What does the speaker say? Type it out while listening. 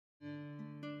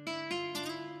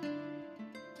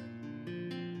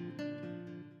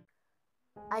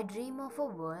I dream of a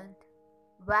world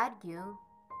where you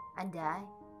and I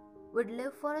would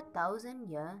live for 1,000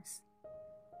 years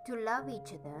to love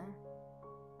each other.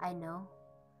 I know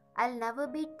I'll never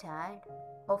be tired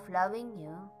of loving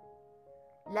you.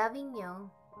 Loving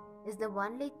you is the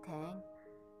only thing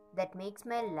that makes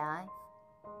my life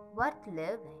worth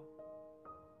living.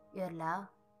 Your love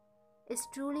is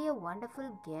truly a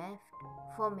wonderful gift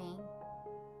for me.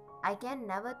 I can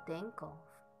never think of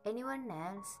anyone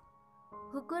else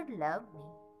who could love me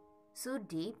so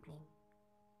deeply.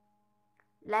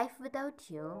 Life without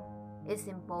you is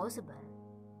impossible.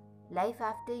 Life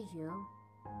after you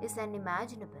is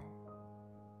unimaginable.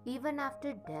 Even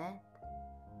after death,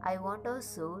 I want our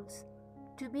souls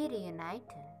to be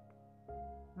reunited.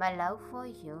 My love for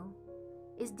you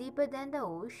is deeper than the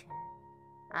ocean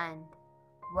and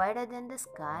wider than the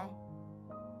sky.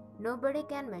 Nobody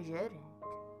can measure it,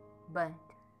 but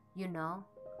you know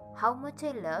how much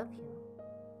I love you.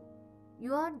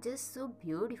 You are just so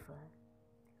beautiful,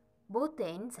 both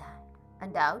inside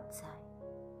and outside.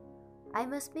 I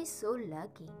must be so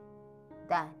lucky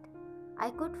that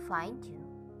I could find you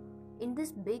in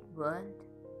this big world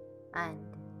and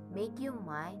make you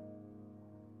mine.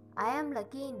 I am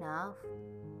lucky enough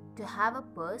to have a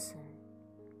person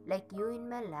like you in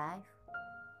my life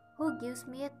who gives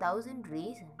me 1,000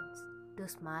 reasons to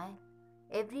smile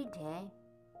every day.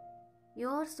 You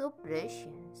are so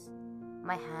precious,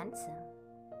 my handsome.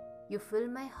 You fill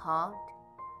my heart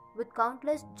with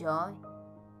countless joy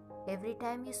every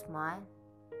time you smile.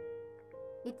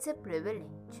 It's a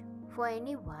privilege for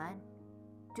anyone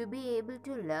to be able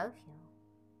to love you.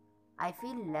 I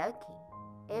feel lucky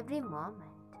every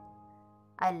moment.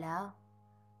 I love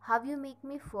how you make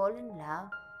me fall in love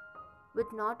with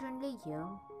not only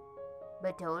you,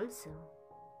 but also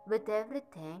with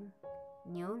everything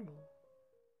newly.